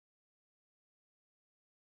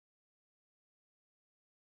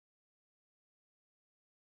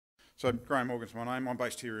So Graham Morgan's my name. I'm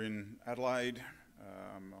based here in Adelaide.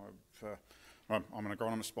 I'm an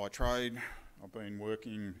agronomist by trade. I've been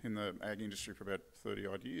working in the ag industry for about 30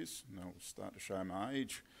 odd years, and I'll start to show my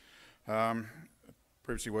age.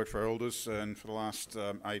 Previously worked for Elders, and for the last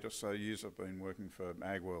 8 or so years I've been working for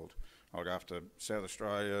Agworld. I look after South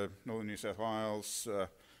Australia, Northern New South Wales,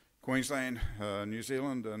 Queensland, New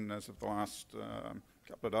Zealand, and as of the last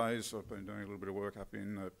couple of days I've been doing a little bit of work up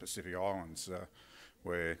in the Pacific Islands,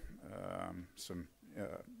 where some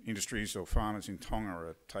industries or farmers in Tonga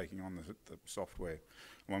are taking on the software,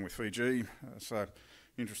 along with Fiji. So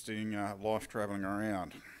interesting life travelling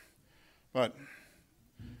around. But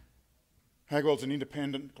Agworld's an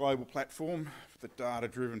independent global platform for the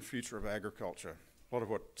data-driven future of agriculture. A lot of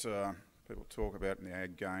what people talk about in the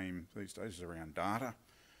ag game these days is around data.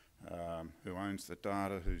 Who owns the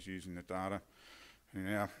data, who's using the data. In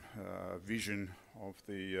our vision of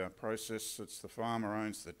the process, it's the farmer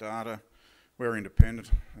owns the data. We're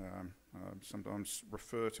independent. Sometimes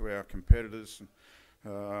refer to our competitors.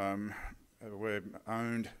 We're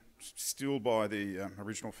owned still by the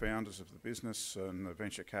original founders of the business and the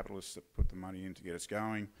venture capitalists that put the money in to get us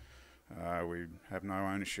going. We have no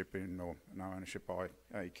ownership by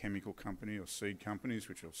a chemical company or seed companies,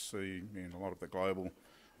 which you'll see in a lot of the global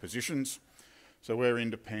positions. So we're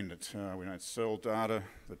independent. We don't sell data.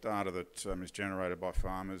 The data that is generated by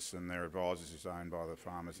farmers and their advisors is owned by the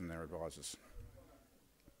farmers and their advisors.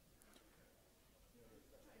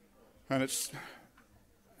 And it's,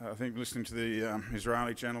 I think, listening to the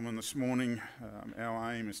Israeli gentleman this morning,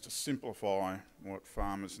 our aim is to simplify what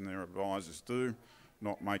farmers and their advisors do,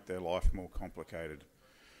 not make their life more complicated.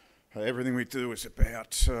 Everything we do is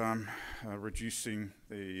about reducing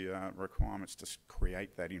the requirements to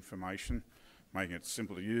create that information, making it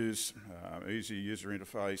simple to use, easy user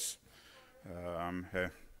interface,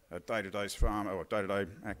 day-to-day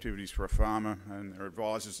activities for a farmer and their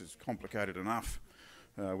advisors is complicated enough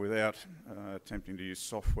without attempting to use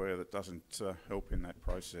software that doesn't help in that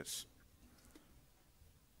process.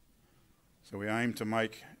 So we aim to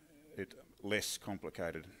make it less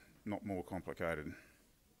complicated, not more complicated.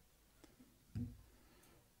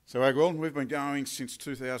 So Agworld, we've been going since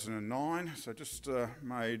 2009, so just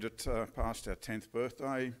made it past our 10th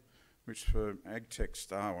birthday, which for ag-tech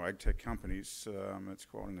companies, it's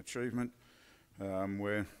quite an achievement.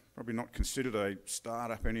 We're probably not considered a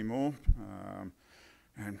startup anymore.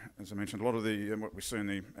 And as I mentioned, a lot of what we see in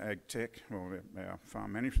the ag-tech, or our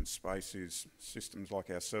farm management space, is systems like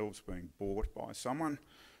ourselves being bought by someone.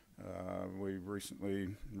 We recently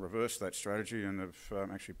reversed that strategy and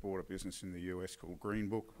have actually bought a business in the US called Green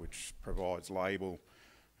Book, which provides label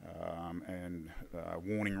and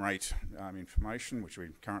warning rate information, which we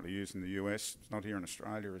currently use in the US. It's not here in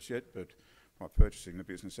Australia as yet, but by purchasing the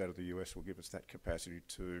business out of the US will give us that capacity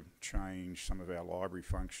to change some of our library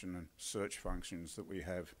function and search functions that we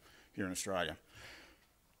have here in Australia.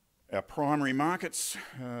 Our primary markets,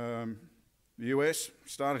 the US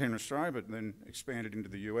started in Australia, but then expanded into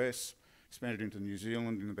the US, expanded into New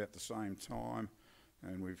Zealand in about the same time,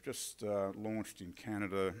 and we've just launched in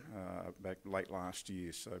Canada back late last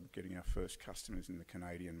year, so getting our first customers in the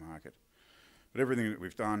Canadian market. But everything that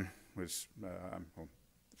we've done was, the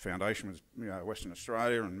foundation was Western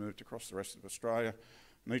Australia and moved across the rest of Australia.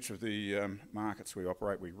 In each of the markets we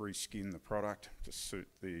operate, we reskin the product to suit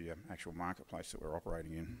the actual marketplace that we're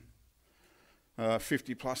operating in.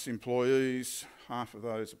 50 plus employees, half of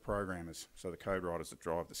those are programmers, so the code writers that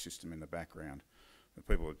drive the system in the background. The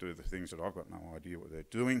people that do the things that I've got no idea what they're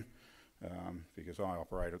doing, because I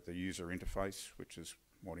operate at the user interface, which is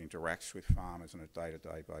what interacts with farmers on a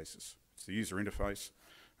day-to-day basis. It's the user interface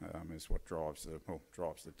is what drives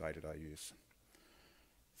the day-to-day use.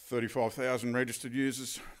 35,000 registered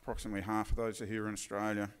users, approximately half of those are here in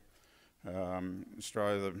Australia.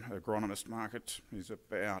 Australia, the agronomist market is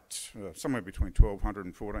about somewhere between 1,200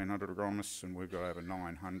 and 1,400 agronomists, and we've got over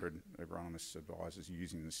 900 agronomist advisors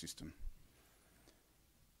using the system.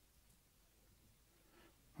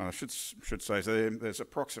 I should say there's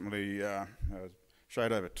approximately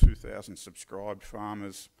shade over 2,000 subscribed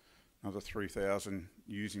farmers, another 3,000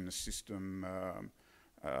 using the system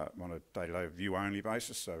on a day-to-day view-only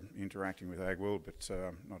basis, so interacting with Agworld but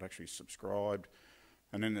not actually subscribed.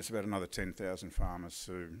 And then there's about another 10,000 farmers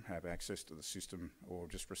who have access to the system or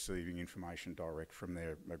just receiving information direct from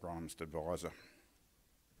their agronomist advisor.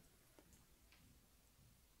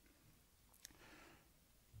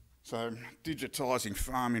 So, digitising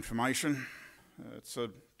farm information. It's a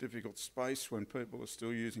difficult space when people are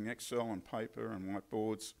still using Excel and paper and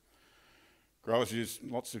whiteboards. Growers use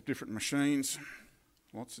lots of different machines,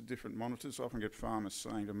 lots of different monitors. I often get farmers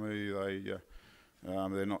saying to me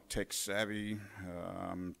They're not tech savvy,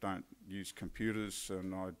 don't use computers,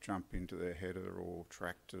 and I jump into their header or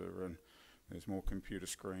tractor, and there's more computer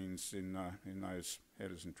screens in those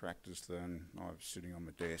headers and tractors than I was sitting on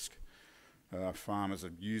my desk. Farmers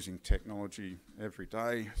are using technology every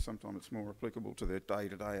day. Sometimes it's more applicable to their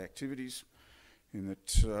day-to-day activities in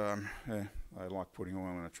that they like putting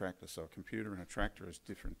oil in a tractor. So a computer in a tractor is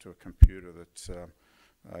different to a computer that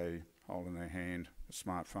they hold in their hand, a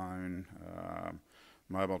smartphone,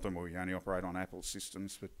 mobile. We only operate on Apple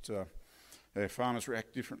systems, but farmers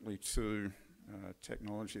react differently to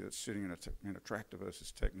technology that's sitting in a tractor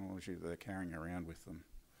versus technology that they're carrying around with them.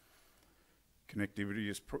 Connectivity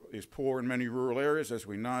is poor in many rural areas, as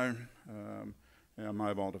we know. Our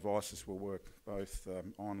mobile devices will work both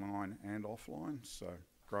online and offline, so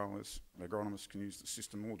growers, agronomists can use the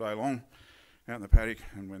system all day long out in the paddock,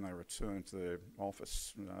 and when they return to their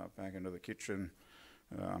office, back into the kitchen,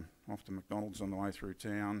 off to McDonald's on the way through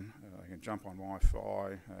town, they can jump on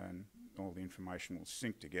Wi-Fi and all the information will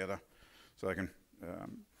sync together. So they can,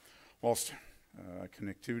 whilst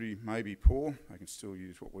connectivity may be poor, they can still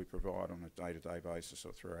use what we provide on a day-to-day basis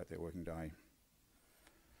or throughout their working day.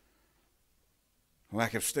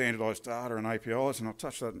 Lack of standardised data and APIs, and I'll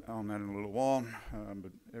touch on that in a little while,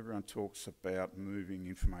 but everyone talks about moving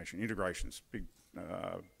information. Integrations, big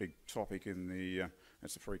topic in the,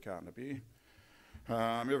 that's the free carton of beer.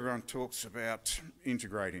 Everyone talks about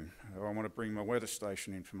integrating. I want to bring my weather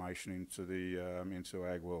station information into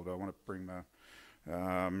Agworld. I want to bring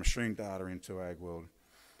my machine data into Agworld.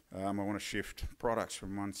 I want to shift products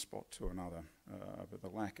from one spot to another, but the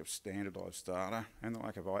lack of standardised data and the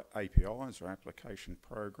lack of APIs, or application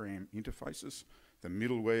program interfaces, the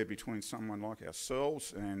middleware between someone like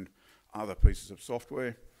ourselves and other pieces of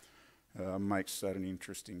software, makes that an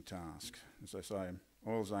interesting task. As I say,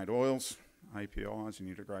 oils ain't oils. APIs and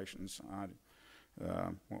integrations aren't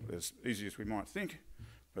as easy as we might think,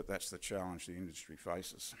 but that's the challenge the industry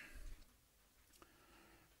faces.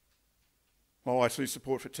 IC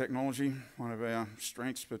support for technology, one of our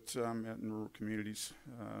strengths, but out in rural communities,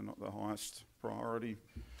 not the highest priority.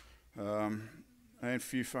 And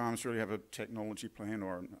few farms really have a technology plan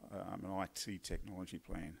or an IT technology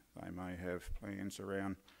plan. They may have plans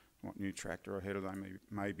around what new tractor or header they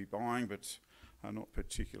may be buying, but are not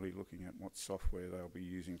particularly looking at what software they'll be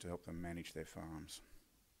using to help them manage their farms.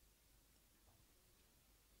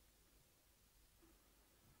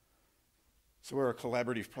 So we're a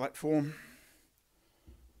collaborative platform.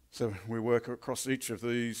 So we work across each of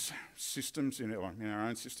these systems in our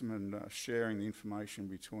own system and sharing the information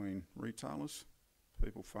between retailers.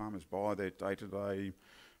 Farmers buy their day-to-day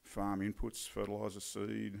farm inputs, fertiliser,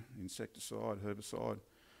 seed, insecticide, herbicide.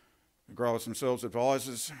 The growers themselves,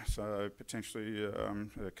 advisors, so potentially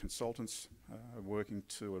consultants working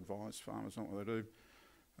to advise farmers on what they do,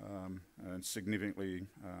 and significantly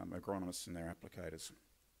agronomists and their applicators.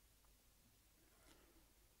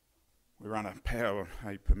 We run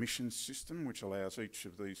a permission system which allows each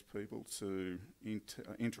of these people to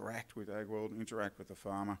interact with Agworld, interact with the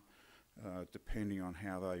farmer, depending on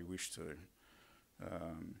how they wish to.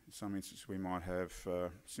 In some instances we might have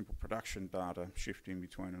simple production data shifting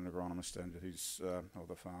between an agronomist and or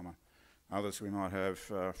the farmer. Others we might have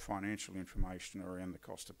financial information around the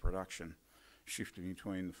cost of production shifting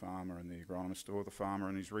between the farmer and the agronomist, or the farmer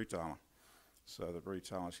and his retailer, so that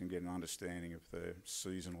retailers can get an understanding of their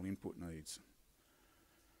seasonal input needs.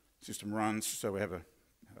 System runs, so we have a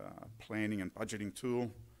planning and budgeting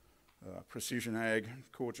tool, Precision Ag,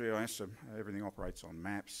 Core GIS, so everything operates on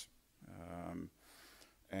maps,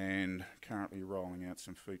 and currently rolling out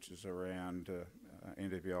some features around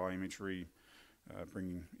NDVI imagery,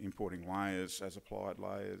 importing layers, as applied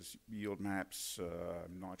layers, yield maps,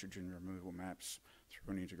 nitrogen removal maps,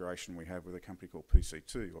 through an integration we have with a company called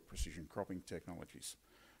PCT, or Precision Cropping Technologies.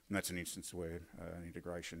 And that's an instance where an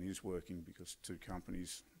integration is working because two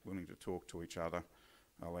companies willing to talk to each other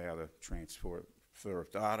allow the transfer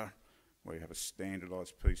of data, where you have a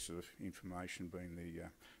standardised piece of information being the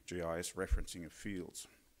GIS referencing of fields.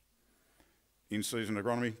 In-season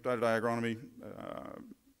agronomy, day-to-day agronomy,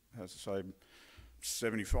 as I say,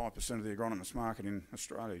 75% of the agronomist market in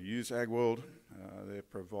Australia use Agworld. They're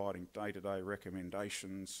providing day-to-day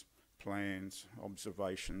recommendations, plans,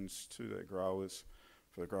 observations to their growers,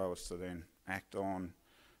 for the growers to then act on,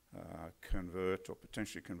 convert or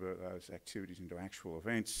potentially convert those activities into actual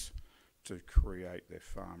events to create their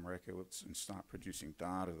farm records and start producing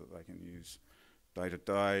data that they can use day to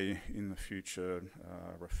day, in the future,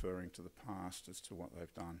 referring to the past as to what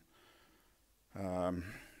they've done.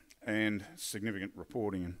 And significant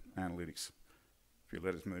reporting and analytics. A few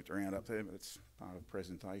letters moved around up there, but it's part of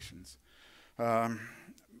presentations.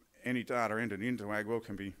 Any data entered into Agworld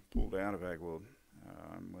can be pulled out of Agworld,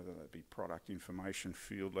 whether that be product information,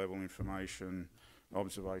 field level information,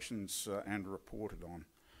 observations, and reported on.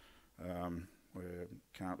 We're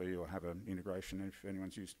currently, or have an integration, if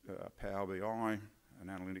anyone's used Power BI, an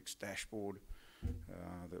analytics dashboard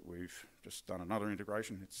that we've just done another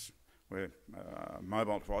integration. We're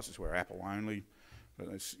mobile devices, we're Apple only, but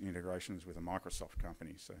there's integrations with a Microsoft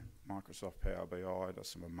company. So Microsoft Power BI does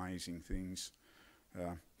some amazing things.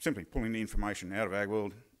 Simply pulling the information out of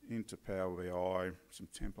Agworld into Power BI, some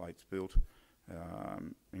templates built.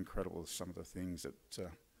 Incredible some of the things that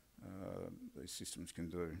these systems can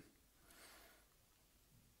do.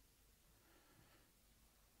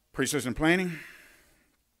 Pre-season planning,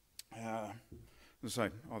 as I say,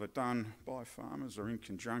 either done by farmers or in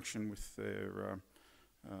conjunction with their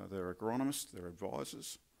agronomists, their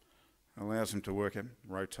advisors. Allows them to work out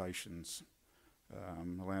rotations,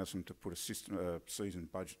 allows them to put a season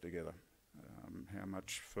budget together. How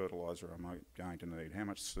much fertiliser am I going to need? How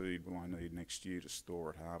much seed will I need next year to store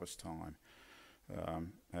at harvest time?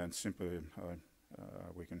 And simply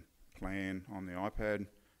we can plan on the iPad,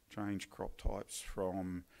 change crop types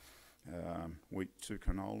from wheat to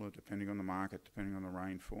canola, depending on the market, depending on the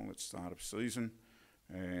rainfall at start of season,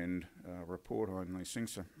 and report on these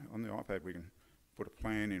things. So on the iPad we can put a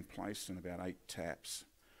plan in place in about 8 taps,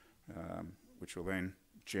 which will then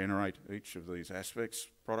generate each of these aspects: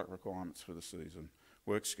 product requirements for the season,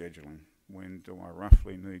 work scheduling, when do I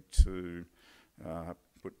roughly need to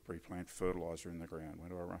put pre-plant fertiliser in the ground, when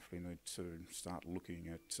do I roughly need to start looking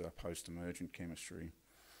at post-emergent chemistry.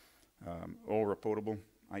 All reportable,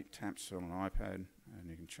 8 taps on an iPad, and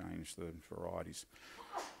you can change the varieties.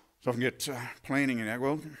 So I can get planning in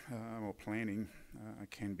Agworld, or planning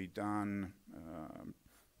can be done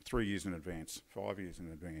 3 years in advance, 5 years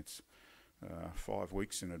in advance, 5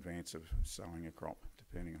 weeks in advance of sowing a crop,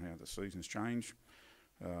 depending on how the seasons change,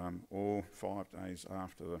 or 5 days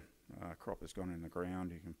after the crop has gone in the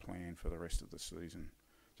ground. You can plan for the rest of the season.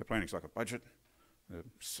 So planning's like a budget.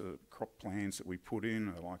 The crop plans that we put in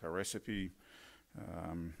are like a recipe.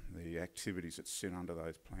 The activities that sit under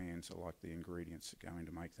those plans are like the ingredients that go in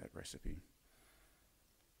to make that recipe.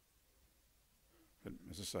 But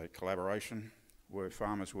as I say, collaboration. We're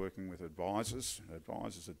farmers working with advisors.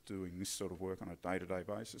 Advisors are doing this sort of work on a day-to-day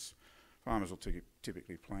basis. Farmers will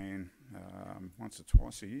typically plan once or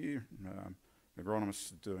twice a year.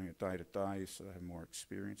 Agronomists are doing it day-to-day, so they have more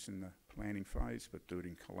experience in the planning phase, but do it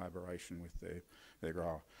in collaboration with their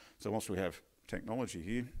grower. So whilst we have technology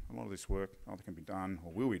here, a lot of this work either can be done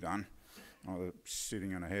or will be done either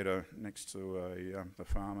sitting on a header next to the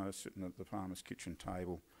farmer, sitting at the farmer's kitchen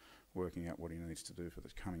table, working out what he needs to do for the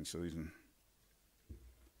coming season.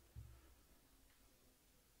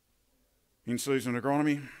 In-season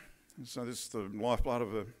agronomy. So this is the lifeblood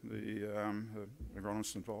of the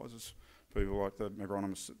agronomists and advisors. People like the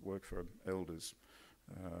agronomists that work for elders,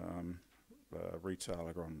 retail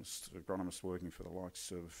agronomists working for the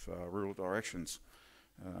likes of rural directions,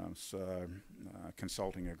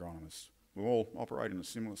 consulting agronomists. We all operate in a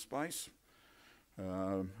similar space.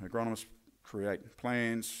 Agronomists create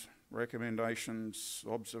plans, recommendations,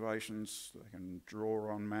 observations. They can draw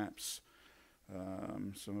on maps.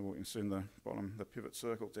 Some of what you can see in the bottom, the pivot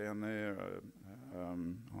circle down there,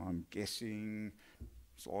 I'm guessing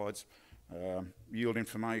slides, yield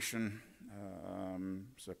information,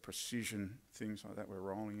 so precision, things like that we're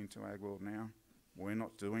rolling into Agworld now. We're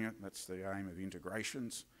not doing it. That's the aim of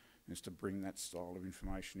integrations, is to bring that style of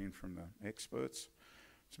information in from the experts.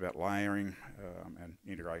 It's about layering and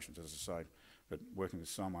integrations, as I say, but working with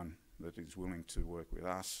someone that is willing to work with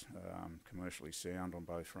us, commercially sound on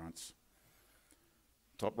both fronts.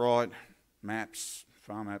 Top right, maps,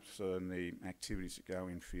 farm maps, and the activities that go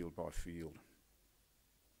in field by field.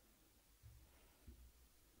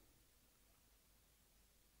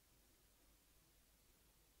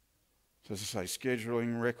 So as I say,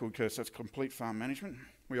 scheduling, record curves, that's complete farm management.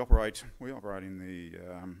 We operate in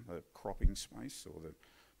the cropping space, or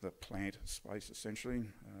the plant space essentially.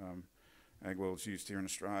 Agworld's used here in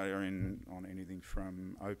Australia on anything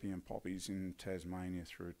from opium poppies in Tasmania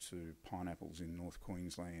through to pineapples in North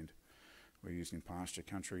Queensland. We're used in pasture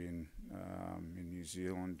country in New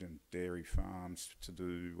Zealand, and dairy farms to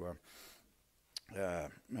do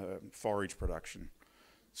forage production.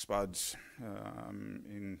 Spuds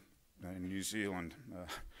in New Zealand,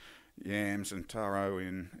 yams and taro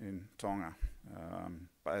in Tonga,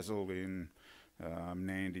 basil in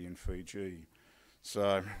Nandi and Fiji.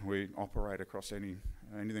 So we operate across anything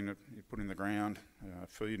that you put in the ground,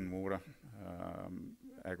 feed and water.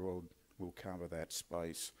 Agworld will cover that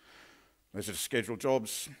space. Those are scheduled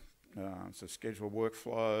jobs. So schedule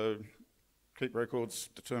workflow, keep records,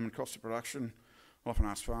 determine cost of production. I often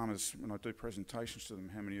ask farmers when I do presentations to them,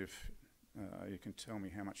 how many of you can tell me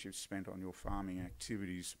how much you've spent on your farming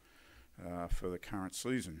activities for the current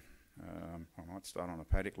season. I might start on a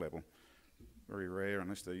paddock level. Very rare,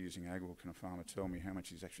 unless they're using Agworld, can a farmer tell me how much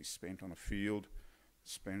he's actually spent on a field,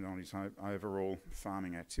 spent on his overall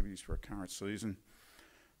farming activities for a current season.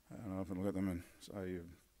 I often look at them and say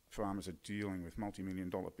farmers are dealing with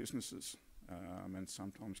multi-million-dollar businesses and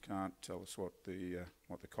sometimes can't tell us what the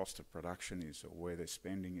cost of production is or where their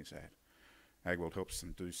spending is at. Agworld helps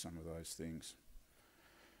them do some of those things.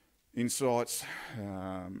 Insights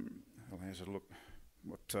allows you to look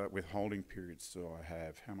what withholding periods do I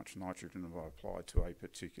have, how much nitrogen have I applied to a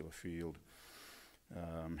particular field,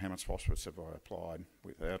 how much phosphorus have I applied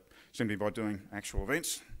without, simply by doing actual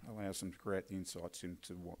events, allows them to create the insights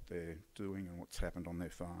into what they're doing and what's happened on their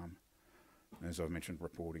farm. As I've mentioned,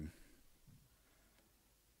 reporting.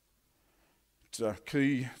 It's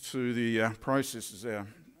key to the process is our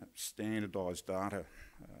standardised data.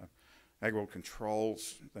 Agworld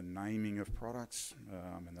controls the naming of products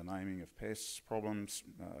and the naming of pests, problems,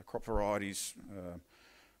 crop varieties.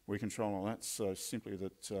 We control all that, so simply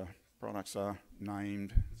that products are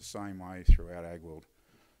named the same way throughout Agworld.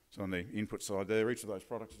 So on the input side there, each of those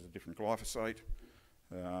products is a different glyphosate,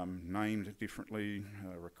 named differently,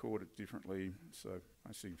 recorded differently, so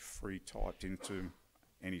basically free typed into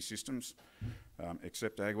any systems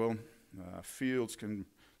except Agworld. Fields can,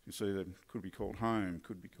 you see that could be called home,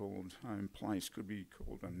 could be called home place, could be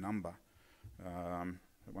called a number.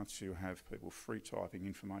 Once you have people free typing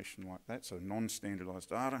information like that, so non-standardised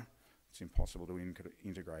data, it's impossible to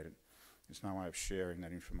integrate it. There's no way of sharing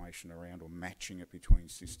that information around or matching it between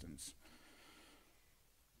systems.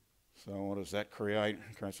 So what does that create?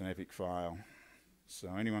 It creates an epic fail.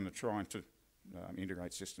 So anyone that's trying to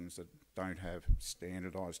integrate systems that don't have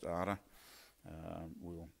standardised data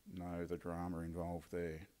will know the drama involved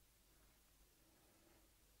there.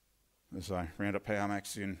 So Roundup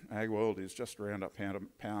PowerMax in Agworld is just Roundup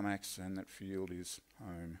PowerMax, and that field is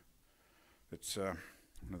home. It's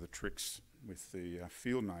one of the tricks with the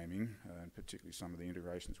field naming, and particularly some of the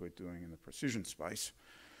integrations we're doing in the precision space,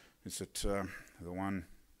 is that the one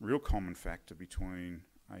real common factor between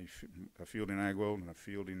a field in Agworld and a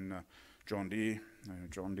field in John Deere, a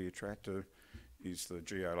John Deere tractor, is the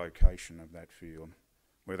geolocation of that field.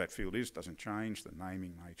 Where that field is doesn't change, the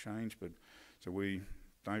naming may change, but so we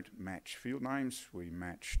don't match field names, we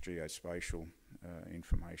match geospatial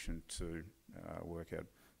information to work out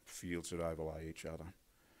fields that overlay each other.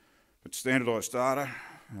 But standardised data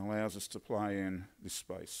allows us to play in this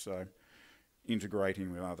space, so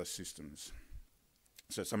integrating with other systems.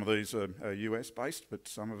 So some of these are US based, but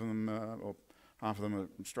some of them, or half of them are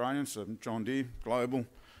Australian, so John Deere, global.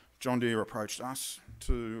 John Deere approached us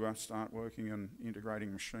to start working on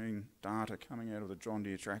integrating machine data coming out of the John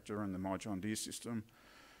Deere tractor and the My John Deere system.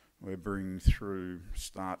 We're bringing through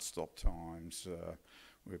start-stop times.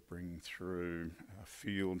 We're bringing through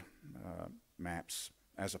field maps,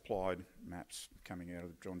 as applied maps coming out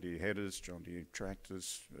of John Deere headers, John Deere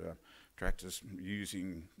tractors, tractors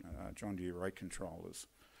using John Deere rate controllers.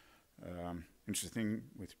 Interesting thing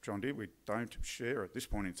with John Deere, we don't share at this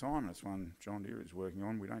point in time, that's one John Deere is working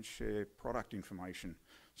on, we don't share product information.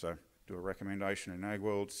 So do a recommendation in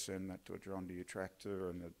Agworld, send that to a John Deere tractor,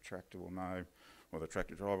 and the tractor will know, or the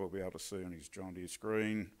tractor driver will be able to see on his John Deere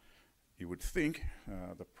screen, you would think,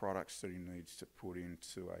 the products that he needs to put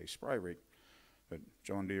into a spray rig. But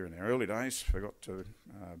John Deere in their early days forgot to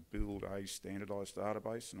build a standardised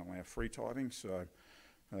database and allow free typing. So,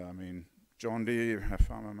 John Deere, a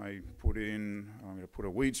farmer may put in, I'm going to put a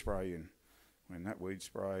weed spray in, when that weed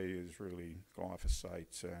spray is really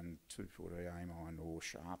glyphosate and 2,4-D-amine or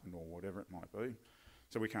sharpened or whatever it might be.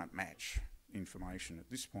 So we can't match information at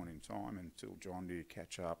this point in time until John Deere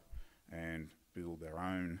catch up and build their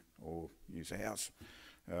own or use ours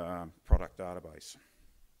product database.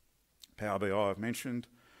 Power BI I've mentioned,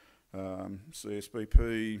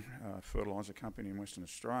 CSBP, fertiliser company in Western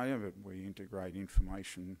Australia, but we integrate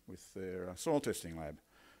information with their soil testing lab.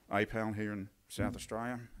 APAL here in South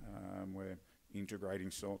Australia, we're integrating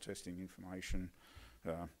soil testing information.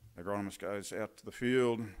 Agronomist goes out to the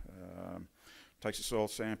field, takes a soil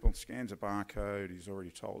sample, scans a barcode, he's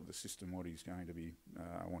already told the system what he's going to be,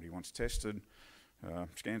 what he wants tested,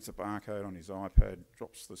 scans the barcode on his iPad,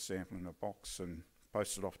 drops the sample in a box and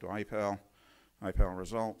posts it off to APAL. APAL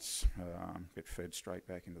results get fed straight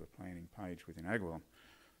back into the planning page within Agworld.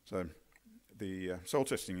 So the soil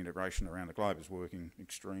testing integration around the globe is working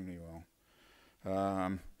extremely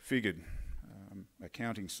well. Figured,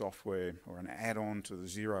 accounting software or an add-on to the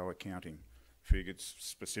Xero accounting. Fig, it's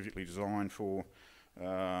specifically designed for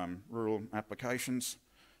rural applications.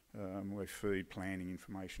 We feed planning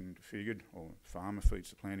information into Figured, or farmer feeds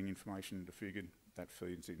the planning information into Figured. That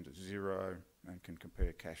feeds into Xero and can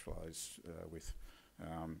compare cash flows with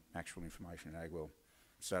actual information in Agworld.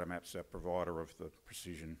 SataMap's our provider of the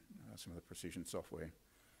precision, some of the precision software.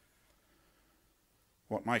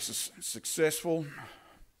 What makes us successful?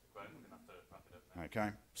 Okay,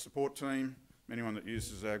 support team. Anyone that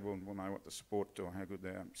uses Agworld will know what the support or how good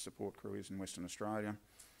their support crew is in Western Australia.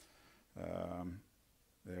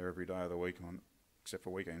 They're every day of the week, except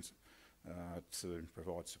for weekends, to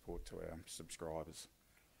provide support to our subscribers.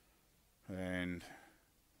 And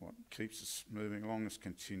what keeps us moving along is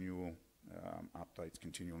continual updates,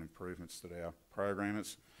 continual improvements that our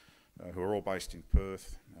programmers, who are all based in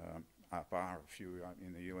Perth, bar a few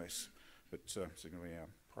in the US, but significantly our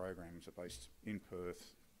programmers are based in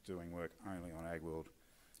Perth, doing work only on Agworld.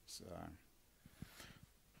 So,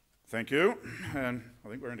 thank you, and I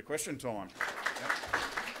think we're into question time.